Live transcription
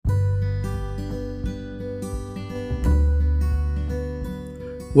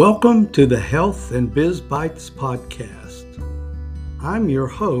Welcome to the Health and Biz Bites podcast. I'm your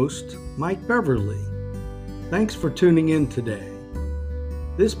host, Mike Beverly. Thanks for tuning in today.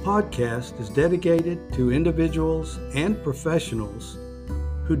 This podcast is dedicated to individuals and professionals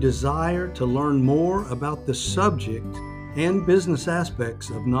who desire to learn more about the subject and business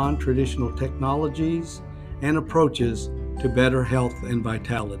aspects of non-traditional technologies and approaches to better health and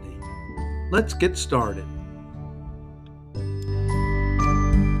vitality. Let's get started.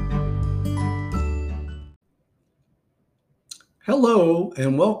 Hello,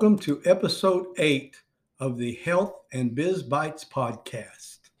 and welcome to episode 8 of the Health and Biz Bites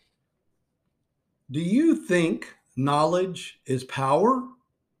podcast. Do you think knowledge is power?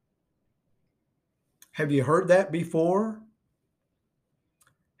 Have you heard that before?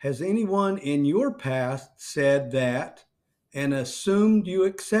 Has anyone in your past said that and assumed you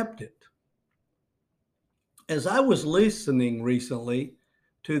accept it? As I was listening recently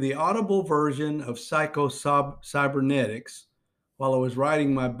to the audible version of Cybernetics while I was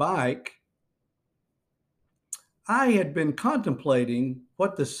riding my bike, I had been contemplating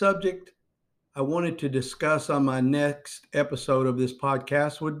what the subject I wanted to discuss on my next episode of this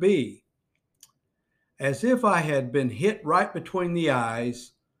podcast would be. As if I had been hit right between the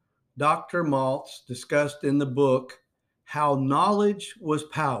eyes, Dr. Maltz discussed in the book How Knowledge Was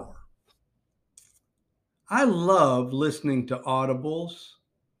Power. I love listening to audibles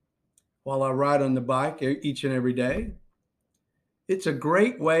while I ride on the bike each and every day. It's a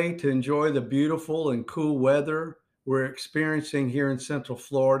great way to enjoy the beautiful and cool weather we're experiencing here in Central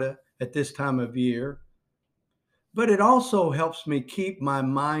Florida at this time of year. But it also helps me keep my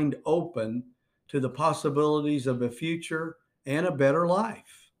mind open to the possibilities of a future and a better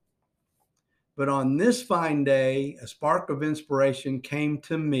life. But on this fine day, a spark of inspiration came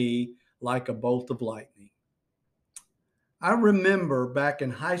to me like a bolt of lightning. I remember back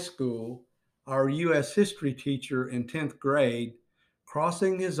in high school, our U.S. history teacher in 10th grade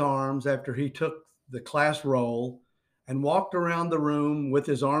crossing his arms after he took the class roll and walked around the room with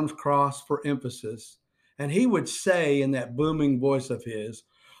his arms crossed for emphasis. And he would say in that booming voice of his,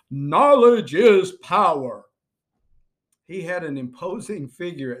 "Knowledge is power." He had an imposing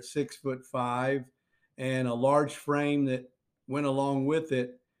figure at 6'5" and a large frame that went along with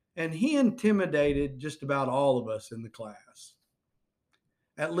it. And he intimidated just about all of us in the class.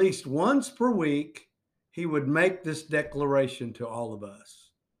 At least once per week, he would make this declaration to all of us.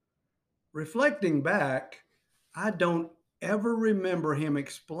 Reflecting back, I don't ever remember him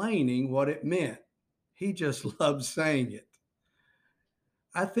explaining what it meant. He just loved saying it.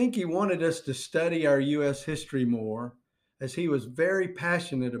 I think he wanted us to study our U.S. history more, as he was very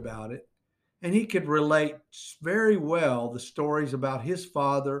passionate about it, and he could relate very well the stories about his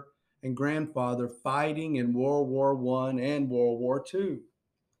father and grandfather fighting in World War I and World War II.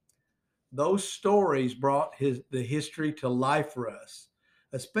 Those stories brought the history to life for us,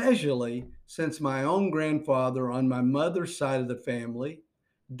 especially since my own grandfather on my mother's side of the family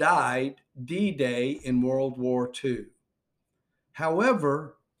died D-Day in World War II.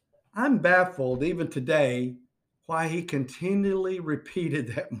 However, I'm baffled even today why he continually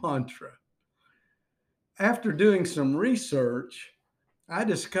repeated that mantra. After doing some research, I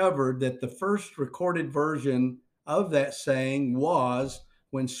discovered that the first recorded version of that saying was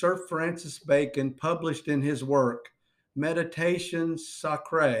when Sir Francis Bacon published in his work Meditations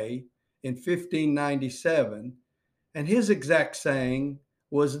Sacrae in 1597, and his exact saying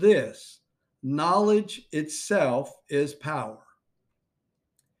was this: knowledge itself is power.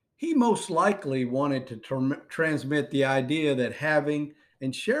 He most likely wanted to transmit the idea that having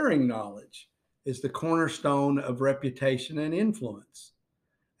and sharing knowledge is the cornerstone of reputation and influence,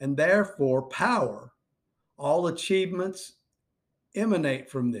 and therefore power. All achievements emanate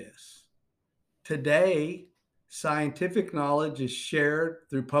from this. Today, scientific knowledge is shared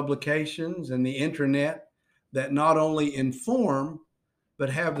through publications and the internet that not only inform, but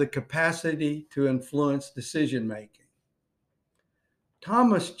have the capacity to influence decision making.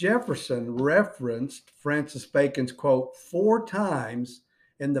 Thomas Jefferson referenced Francis Bacon's quote 4 times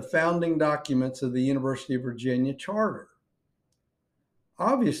in the founding documents of the University of Virginia Charter.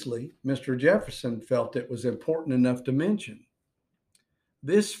 Obviously, Mr. Jefferson felt it was important enough to mention.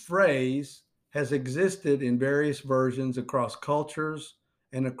 This phrase has existed in various versions across cultures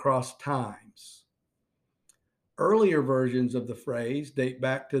and across times. Earlier versions of the phrase date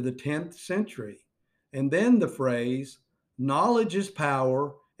back to the 10th century, and then the phrase, knowledge is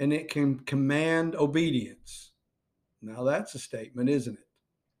power and it can command obedience. Now that's a statement, isn't it?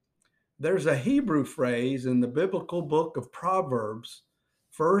 There's a Hebrew phrase in the biblical book of Proverbs,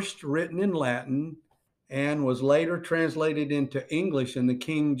 first written in Latin and was later translated into English in the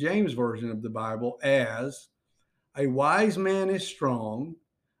King James Version of the Bible as a wise man is strong,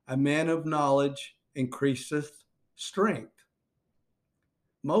 a man of knowledge increaseth strength.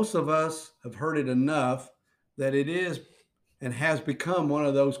 Most of us have heard it enough that it is and has become one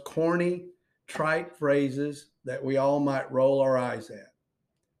of those corny, trite phrases that we all might roll our eyes at.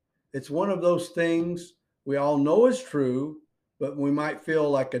 It's one of those things we all know is true, but we might feel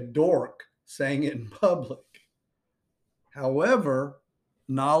like a dork saying it in public. However,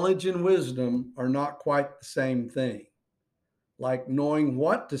 knowledge and wisdom are not quite the same thing. Like knowing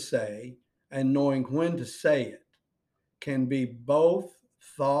what to say and knowing when to say it can be both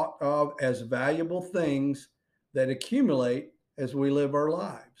thought of as valuable things that accumulate as we live our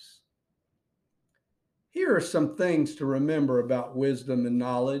lives. Here are some things to remember about wisdom and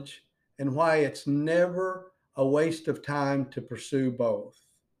knowledge and why it's never a waste of time to pursue both.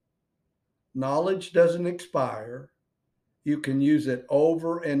 Knowledge doesn't expire. You can use it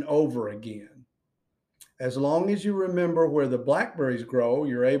over and over again. As long as you remember where the blackberries grow,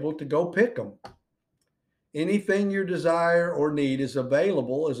 you're able to go pick them. Anything you desire or need is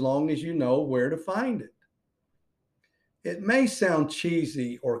available as long as you know where to find it. It may sound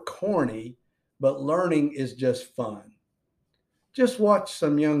cheesy or corny, but learning is just fun. Just watch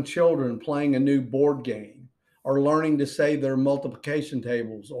some young children playing a new board game, or learning to say their multiplication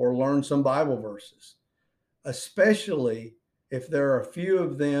tables, or learn some Bible verses, especially if there are a few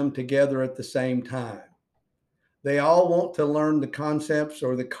of them together at the same time. They all want to learn the concepts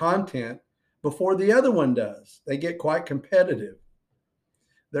or the content before the other one does. They get quite competitive.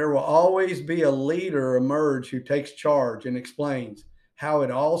 There will always be a leader emerge who takes charge and explains how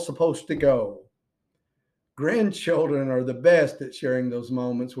it all's supposed to go. Grandchildren are the best at sharing those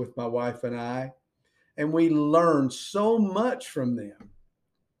moments with my wife and we learn so much from them.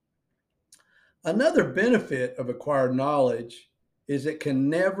 Another benefit of acquired knowledge is it can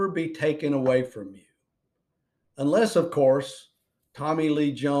never be taken away from you. Unless, of course, Tommy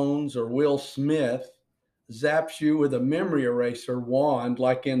Lee Jones or Will Smith zaps you with a memory eraser wand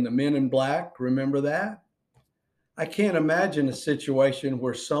like in the Men in Black. Remember that? I can't imagine a situation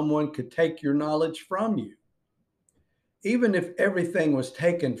where someone could take your knowledge from you. Even if everything was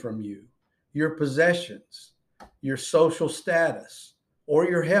taken from you, your possessions, your social status, or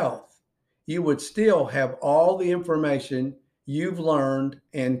your health, you would still have all the information you've learned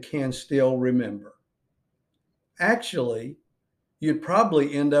and can still remember. Actually, you'd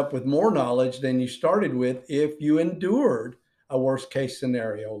probably end up with more knowledge than you started with if you endured a worst case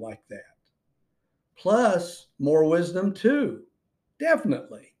scenario like that. Plus, more wisdom too,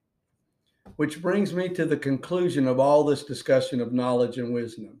 definitely. Which brings me to the conclusion of all this discussion of knowledge and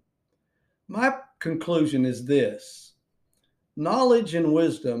wisdom. My conclusion is this: knowledge and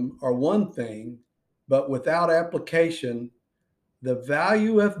wisdom are one thing, but without application, the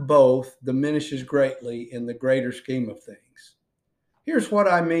value of both diminishes greatly in the greater scheme of things. Here's what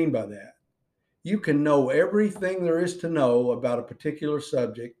I mean by that. You can know everything there is to know about a particular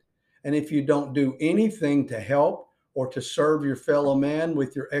subject, and if you don't do anything to help or to serve your fellow man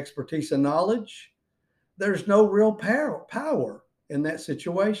with your expertise and knowledge, there's no real power in that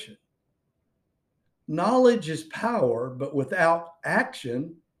situation. Knowledge is power, but without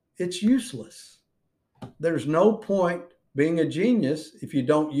action, it's useless. There's no point being a genius if you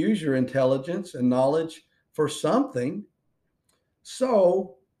don't use your intelligence and knowledge for something.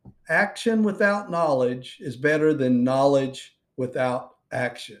 So, action without knowledge is better than knowledge without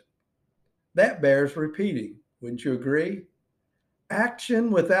action. That bears repeating, wouldn't you agree?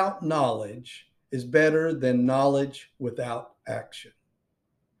 Action without knowledge is better than knowledge without action.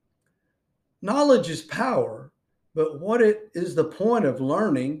 Knowledge is power, but what is the point of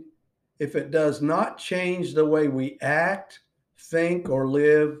learning if it does not change the way we act, think, or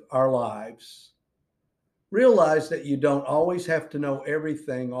live our lives? Realize that you don't always have to know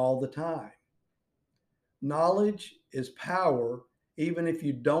everything all the time. Knowledge is power even if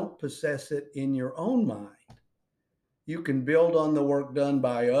you don't possess it in your own mind. You can build on the work done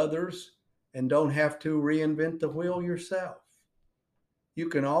by others and don't have to reinvent the wheel yourself. You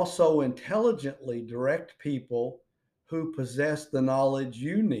can also intelligently direct people who possess the knowledge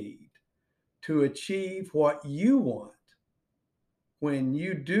you need to achieve what you want. When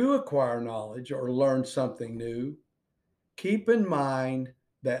you do acquire knowledge or learn something new, keep in mind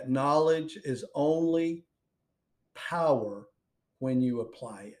that knowledge is only power when you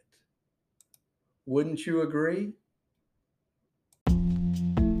apply it. Wouldn't you agree?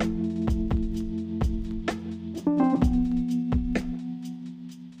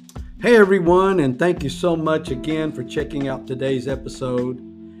 Hey everyone, and thank you so much again for checking out today's episode.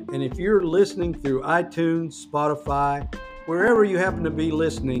 And if you're listening through iTunes, Spotify, wherever you happen to be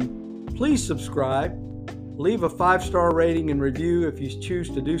listening, please subscribe. Leave a 5-star rating and review if you choose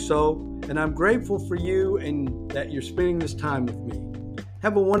to do so. And I'm grateful for you and that you're spending this time with me.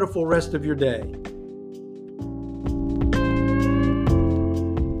 Have a wonderful rest of your day.